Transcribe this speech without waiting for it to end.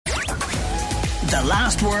The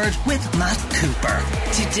Last Word with Matt Cooper.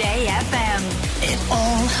 Today FM. It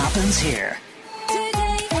all happens here.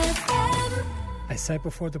 I said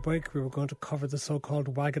before the break we were going to cover the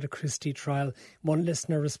so-called Wagatha Christie trial. One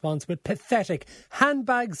listener responds with pathetic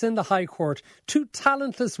handbags in the High Court. Two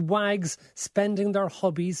talentless wags spending their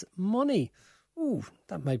hubby's money. Ooh,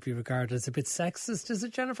 that might be regarded as a bit sexist, is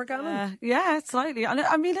it, Jennifer Gannon? Yeah, slightly. And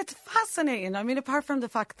I mean, it's fascinating. I mean, apart from the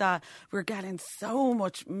fact that we're getting so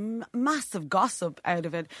much massive gossip out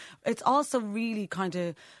of it, it's also really kind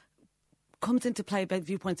of comes into play about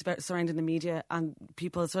viewpoints about surrounding the media and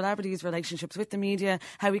people, celebrities' relationships with the media,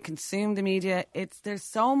 how we consume the media. There's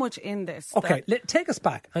so much in this. Okay, take us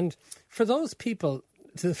back. And for those people,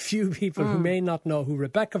 the few people who may not know who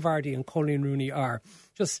Rebecca Vardy and Colleen Rooney are,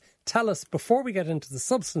 just tell us, before we get into the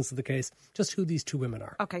substance of the case, just who these two women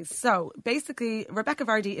are. Okay, so basically Rebecca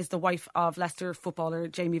Vardy is the wife of Leicester footballer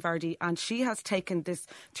Jamie Vardy, and she has taken this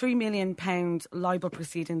 £3 million libel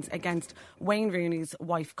proceedings against Wayne Rooney's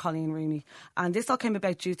wife Colleen Rooney. And this all came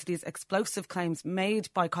about due to these explosive claims made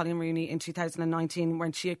by Colleen Rooney in 2019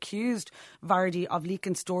 when she accused Vardy of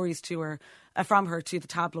leaking stories to her from her to the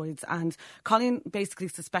tabloids. And Colleen basically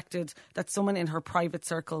suspected that someone in her private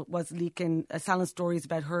circle was leaking, selling stories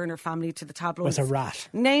about her and her family to the tabloids. Was a rat.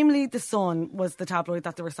 Namely, The Sun was the tabloid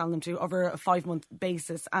that they were selling them to over a 5-month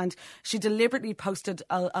basis. And she deliberately posted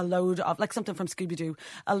a load of, like something from Scooby-Doo,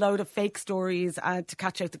 a load of fake stories to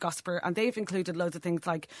catch out the gossiper. And they've included loads of things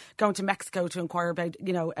like going to Mexico to inquire about,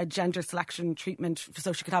 a gender selection treatment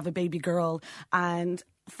so she could have a baby girl. And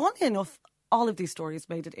funny enough, all of these stories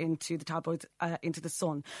made it into the tabloids, into The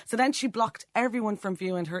Sun. So then she blocked everyone from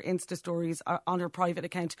viewing her Insta stories on her private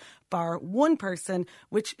account, bar one person,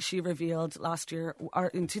 which she revealed last year, or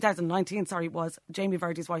in 2019, was Jamie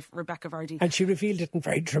Vardy's wife, Rebecca Vardy. And she revealed it in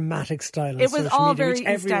very dramatic style on it was social all media, very which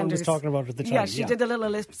everyone EastEnders. was talking about at the time. Yeah, she did a little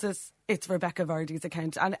ellipsis. It's Rebecca Vardy's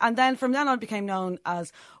account. And then from then on it became known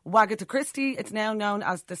as Wagatha Christie. It's now known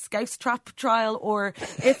as the Scouse Trap trial, or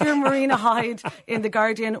if you're Marina Hyde in The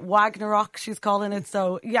Guardian, Wagnarok, she's calling it.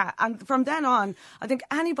 So, yeah, and from then on, I think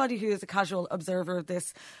anybody who is a casual observer of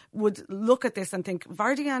this would look at this and think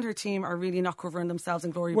Vardy and her team are really not covering themselves in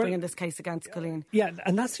glory bringing this case against Colleen. Yeah,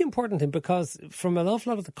 and that's the important thing, because from an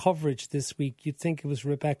awful lot of the coverage this week, you'd think it was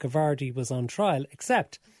Rebecca Vardy was on trial,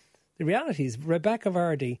 except the reality is Rebecca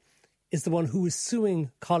Vardy is the one who is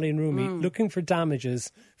suing Colleen Rooney, looking for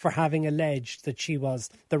damages for having alleged that she was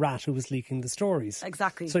the rat who was leaking the stories.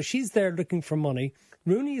 Exactly. So she's there looking for money.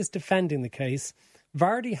 Rooney is defending the case.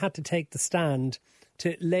 Vardy had to take the stand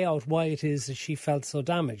to lay out why it is that she felt so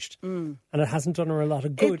damaged. And it hasn't done her a lot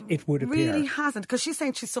of good, it would appear. It really hasn't, because she's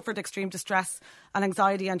saying she suffered extreme distress and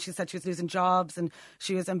anxiety, and she said she was losing jobs and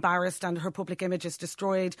she was embarrassed and her public image is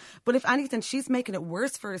destroyed. But if anything, she's making it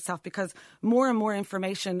worse for herself, because more and more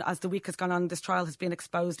information as the week has gone on in this trial has been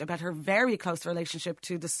exposed about her very close relationship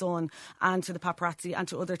to The Sun and to the paparazzi and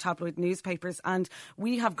to other tabloid newspapers. And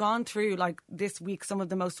we have gone through, like this week, some of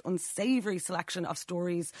the most unsavoury selection of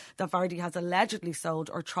stories that Vardy has allegedly sold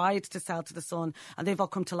or tried to sell to The Sun, and they've all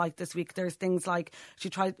come to light this week. There's things like she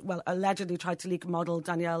allegedly tried to leak model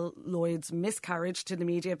Danielle Lloyd's miscarriage to the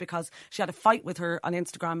media because she had a fight with her on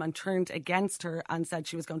Instagram and turned against her and said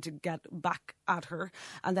she was going to get back at her.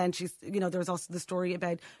 And then there was also the story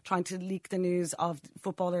about trying to leak the news of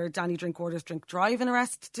footballer Danny Drinkwater's drink driving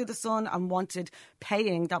arrest to The Sun and wanted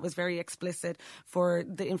paying, that was very explicit, for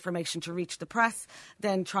the information to reach the press.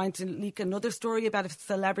 Then trying to leak another story about a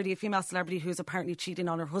female celebrity who's apparently cheating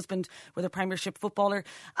on her husband with a Premiership footballer.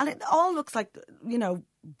 And it all looks like,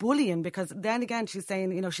 bullying, because then again she's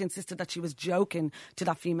saying, she insisted that she was joking to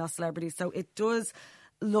that female celebrity. So it does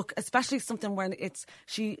look, especially something when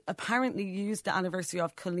she apparently used the anniversary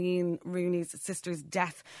of Colleen Rooney's sister's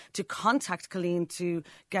death to contact Colleen to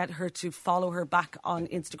get her to follow her back on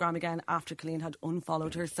Instagram again after Colleen had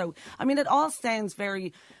unfollowed her. So, I mean, it all sounds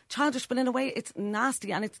very childish, but in a way it's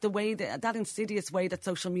nasty, and it's the way that insidious way that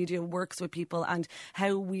social media works with people and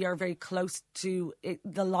how we are very close to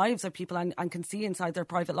the lives of people and can see inside their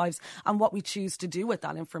private lives, and what we choose to do with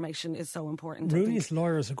that information is so important. Rooney's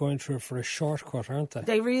lawyers are going through it for a shortcut, aren't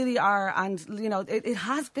they? They really are, and it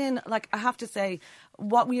has been, like, I have to say,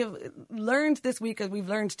 what we have learned this week is we've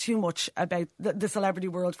learned too much about the celebrity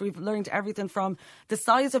world. We've learned everything from the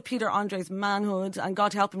size of Peter Andre's manhood, and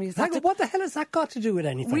God help him, what the hell has that got to do with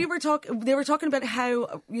anything? They were talking about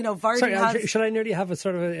how, Vardy should I nearly have a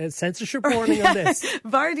sort of a censorship warning on this?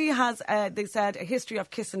 Vardy has, they said, a history of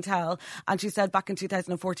kiss and tell, and she said back in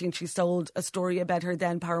 2014 she sold a story about her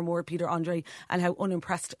then paramour Peter Andre and how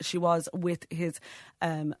unimpressed she was with his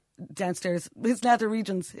downstairs, his nether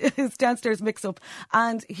regions, his downstairs mix-up.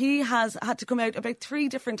 And he has had to come out about 3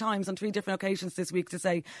 different times on 3 different occasions this week to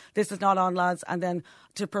say, this is not on, lads, and then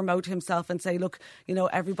to promote himself and say, look, you know,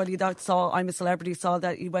 everybody that saw I'm a Celebrity saw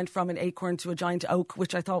that he went from an acorn to a giant oak,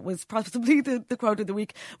 which I thought was possibly the quote of the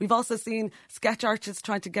week. We've also seen sketch artists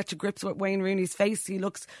trying to get to grips with Wayne Rooney's face. He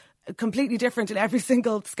looks completely different in every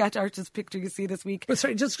single sketch artist picture you see this week. But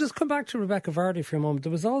sorry, just come back to Rebecca Vardy for a moment.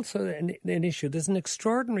 There was also an issue. There's an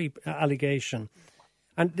extraordinary allegation,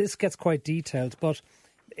 and this gets quite detailed, but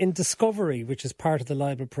in discovery, which is part of the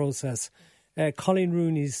libel process, Colleen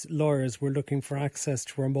Rooney's lawyers were looking for access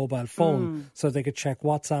to her mobile phone so they could check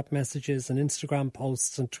WhatsApp messages and Instagram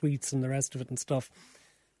posts and tweets and the rest of it and stuff.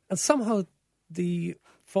 And somehow the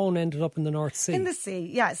phone ended up in the North Sea. In the sea,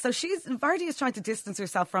 yeah. So Vardy is trying to distance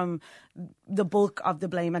herself from the bulk of the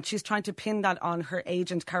blame, and she's trying to pin that on her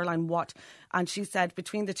agent, Caroline Watt. And she said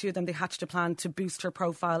between the two of them, they hatched a plan to boost her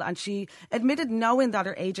profile. And she admitted knowing that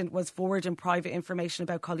her agent was forwarding private information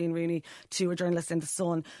about Colleen Rooney to a journalist in The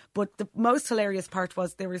Sun. But the most hilarious part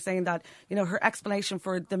was they were saying that, you know, her explanation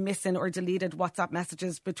for the missing or deleted WhatsApp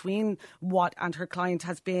messages between Watt and her client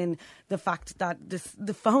has been the fact that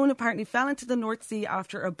the phone apparently fell into the North Sea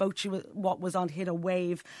after a boat Watt was on hit a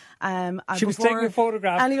wave. She was taking a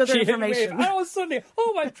photograph. Any other information. And all of a sudden,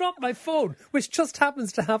 I dropped my phone, which just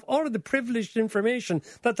happens to have all of the privileged information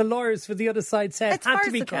that the lawyers for the other side said it's had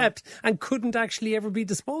farcical. to be kept and couldn't actually ever be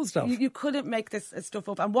disposed of. You couldn't make this stuff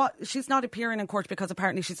up. And she's not appearing in court because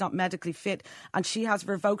apparently she's not medically fit, and she has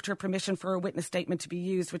revoked her permission for her witness statement to be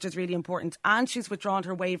used, which is really important. And she's withdrawn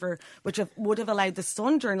her waiver, which would have allowed the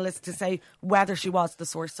Sun journalist to say whether she was the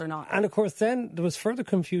source or not. And of course then there was further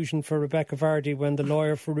confusion for Rebecca Vardy when the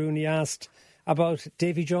lawyer for Rooney asked about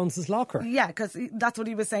Davy Jones's locker. Yeah, because that's what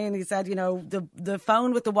he was saying. He said, you know, the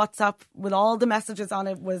phone with the WhatsApp with all the messages on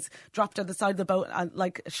it was dropped at the side of the boat, and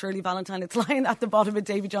like Shirley Valentine, it's lying at the bottom of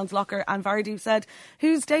Davy Jones' locker. And Vardy said,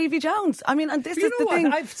 "Who's Davy Jones?" I mean, and this is the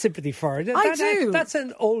thing. I've sympathy for it. I do. That's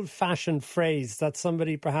an old-fashioned phrase that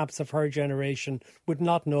somebody perhaps of her generation would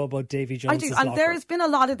not know about Davy Jones's locker. And there's been a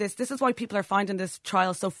lot of this. This is why people are finding this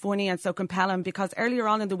trial so funny and so compelling, because earlier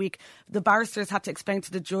on in the week, the barristers had to explain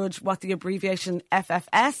to the judge what the abbreviation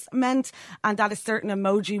FFS meant, and that a certain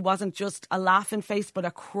emoji wasn't just a laughing face but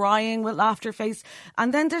a crying with laughter face.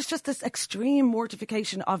 And then there's just this extreme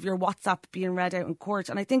mortification of your WhatsApp being read out in court.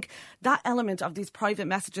 And I think that element of these private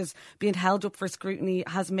messages being held up for scrutiny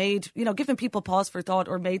has made, you know, given people pause for thought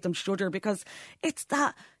or made them shudder, because it's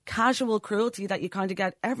that casual cruelty that you kind of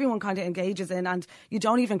get, everyone kind of engages in, and you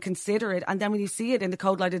don't even consider it. And then when you see it in the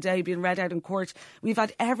cold light of day being read out in court, we've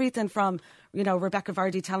had everything from, you know, Rebecca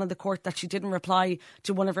Vardy telling the court that she didn't reply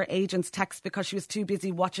to one of her agent's texts because she was too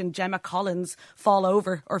busy watching Gemma Collins fall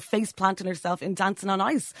over or face planting herself in Dancing on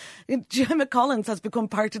Ice. Gemma Collins has become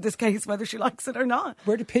part of this case, whether she likes it or not.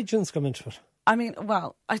 Where do pigeons come into it? I mean,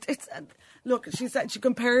 well, it's look, she said she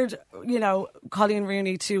compared, you know, Colleen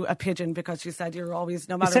Rooney to a pigeon, because she said you're always,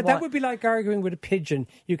 no matter what. She said what. That would be like arguing with a pigeon.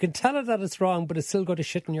 You can tell it that it's wrong, but it's still got to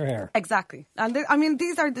shit in your hair. Exactly. And I mean,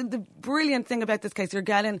 these are the brilliant thing about this case. You're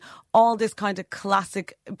getting all this kind of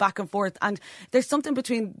classic back and forth. And there's something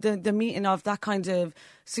between the meeting of that kind of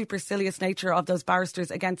supercilious nature of those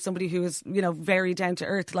barristers against somebody who is, you know, very down to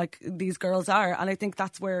earth like these girls are. And I think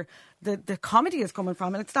that's where the comedy is coming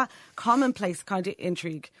from, and it's that commonplace kind of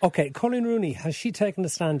intrigue. OK, Colleen Rooney, has she taken the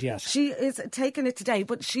stand yet? She is taking it today,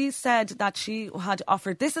 but she said that she had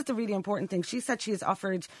offered, this is the really important thing, she said she has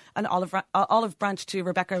offered an olive branch to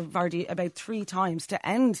Rebecca Vardy about 3 times to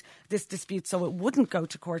end this dispute so it wouldn't go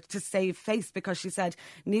to court, to save face, because she said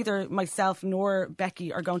neither myself nor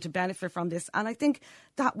Becky are going to benefit from this. And I think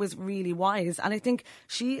that was really wise, and I think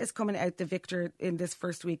she is coming out the victor in this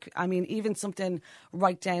first week. I mean, even something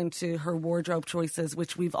right down to her wardrobe choices,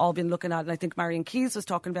 which we've all been looking at, and I think Marion Keyes was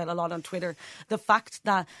talking about a lot on Twitter, the fact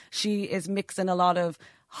that she is mixing a lot of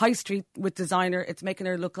high street with designer, it's making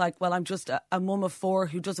her look like, well, I'm just a mum of 4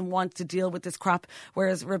 who doesn't want to deal with this crap,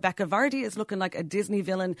 whereas Rebecca Vardy is looking like a Disney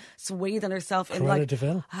villain, swathing herself in like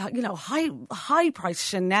you know, high price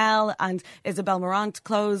Chanel and Isabel Marant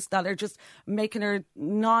clothes that are just making her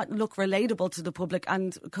not look relatable to the public,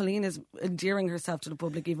 and Colleen is endearing herself to the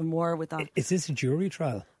public even more with that. Is this a jury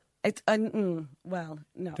trial? It's well,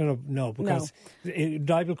 no. No, because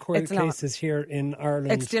libel court cases here in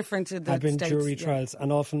Ireland, it's different to the have been States, jury trials,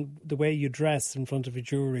 and often the way you dress in front of a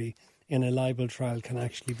jury in a libel trial can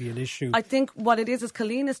actually be an issue. I think what it is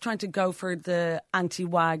Colleen is trying to go for the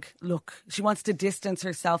anti-WAG look. She wants to distance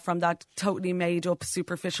herself from that totally made-up,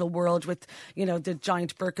 superficial world with, you know, the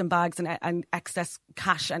giant Birkin bags and excess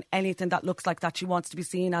cash and anything that looks like that. She wants to be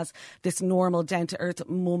seen as this normal, down-to-earth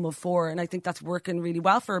mum of four, and I think that's working really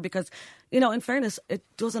well for her because, you know, in fairness, it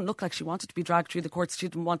doesn't look like she wanted to be dragged through the courts. She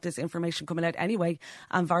didn't want this information coming out anyway,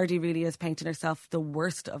 and Vardy really is painting herself the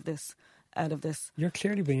worst of this. Out of this. You're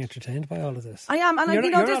clearly being entertained by all of this. I am. And you're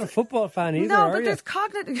not a football fan either, no, are but you? there's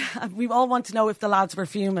cognitive... We all want to know if the lads were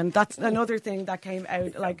fuming. That's another thing that came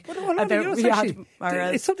out. Like,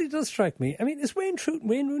 it's something that does strike me. I mean, is Wayne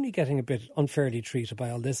Rooney getting a bit unfairly treated by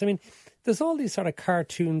all this? I mean, there's all these sort of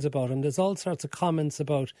cartoons about him. There's all sorts of comments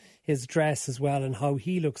about his dress as well and how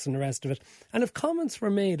he looks and the rest of it. And if comments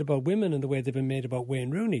were made about women in the way they've been made about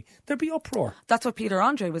Wayne Rooney, there'd be uproar. That's what Peter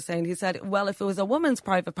Andre was saying. He said, well, if it was a woman's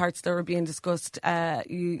private parts that were being discussed,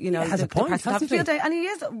 you know, he has a point, hasn't he? And he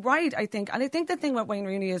is right, I think. And I think the thing with Wayne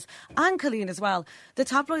Rooney is, and Colleen as well, the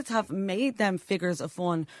tabloids have made them figures of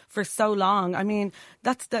fun for so long. I mean,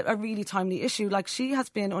 that's a really timely issue. Like, she has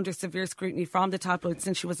been under severe scrutiny from the tabloids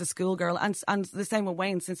since she was a schoolgirl, and the same with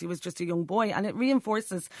Wayne since he was just a young boy. And it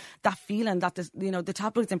reinforces that feeling that the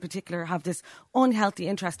tabloids in particular have this unhealthy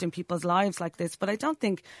interest in people's lives like this. But I don't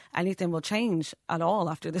think anything will change at all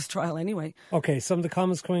after this trial anyway. Okay, some of the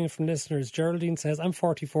comments coming in from listeners. Geraldine says, I'm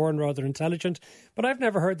 44 and rather intelligent, but I've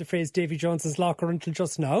never heard the phrase Davy Jones's locker until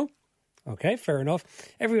just now. Okay, fair enough.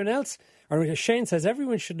 Everyone else, or Shane says,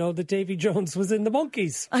 everyone should know that Davy Jones was in the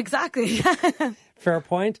Monkees. Exactly. Fair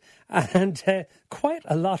point. And quite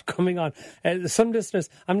a lot coming on. Some listeners,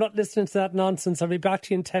 I'm not listening to that nonsense. I'll be back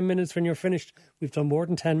to you in 10 minutes when you're finished. We've done more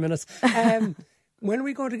than 10 minutes. When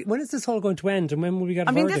is this all going to end, and when will we get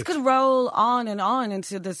a verdict? This could roll on and on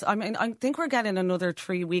into this. I mean, I think we're getting another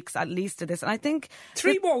 3 weeks at least of this, and I think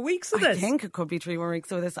 3 more weeks of this. I think it could be 3 more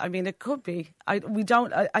weeks of this. I mean, it could be. I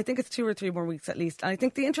think it's 2 or 3 more weeks at least. And I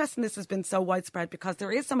think the interest in this has been so widespread because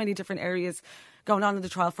there is so many different areas going on in the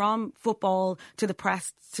trial, from football to the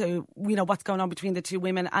press to, you know, what's going on between the two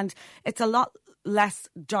women, and it's a lot less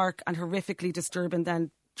dark and horrifically disturbing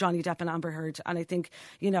than Johnny Depp and Amber Heard. And I think,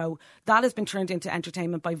 you know, that has been turned into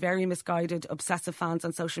entertainment by very misguided, obsessive fans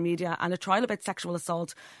on social media. And a trial about sexual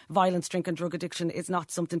assault, violence, drink and drug addiction is not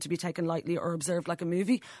something to be taken lightly or observed like a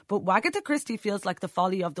movie. But Wagatha Christie feels like the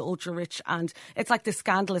folly of the ultra-rich, and it's like the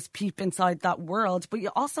scandalous peep inside that world. But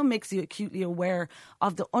it also makes you acutely aware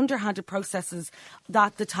of the underhanded processes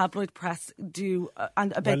that the tabloid press do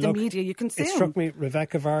and about the media you consume. It struck me,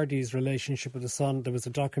 Rebecca Vardy's relationship with the Sun. There was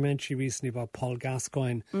a documentary recently about Paul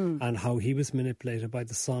Gascoigne and how he was manipulated by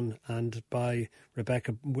the Sun and by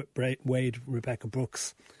Rebecca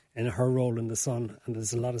Brooks in her role in the Sun, and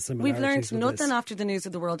there's a lot of similarities. We've learned nothing after the news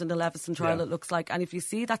of the world in the Leveson trial, it looks like. And if you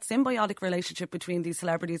see that symbiotic relationship between these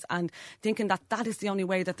celebrities and thinking that that is the only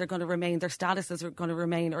way that they're going to remain, their statuses are going to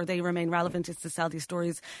remain, or they remain relevant, is to sell these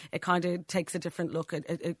stories, it kind of takes a different look.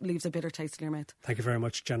 It leaves a bitter taste in your mouth. Thank you very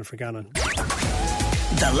much, Jennifer Gannon.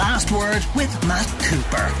 The Last Word with Matt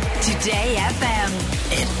Cooper. Today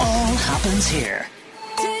FM. It all happens here.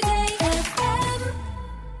 Today FM.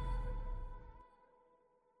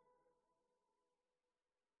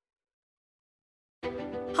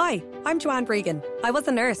 Hi, I'm Joanne Bregan. I was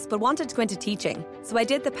a nurse but wanted to go into teaching, so I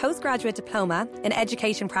did the postgraduate diploma in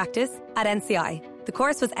education practice at NCI. The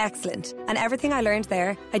course was excellent, and everything I learned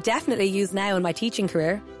there, I definitely use now in my teaching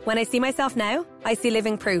career. When I see myself now, I see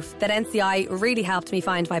living proof that NCI really helped me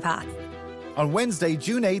find my path. On Wednesday,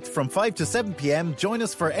 June 8th from 5 to 7 p.m, join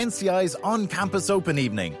us for NCI's On-Campus Open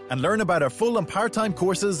Evening and learn about our full and part-time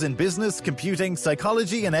courses in business, computing,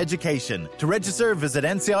 psychology and education. To register, visit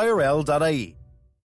ncirl.ie.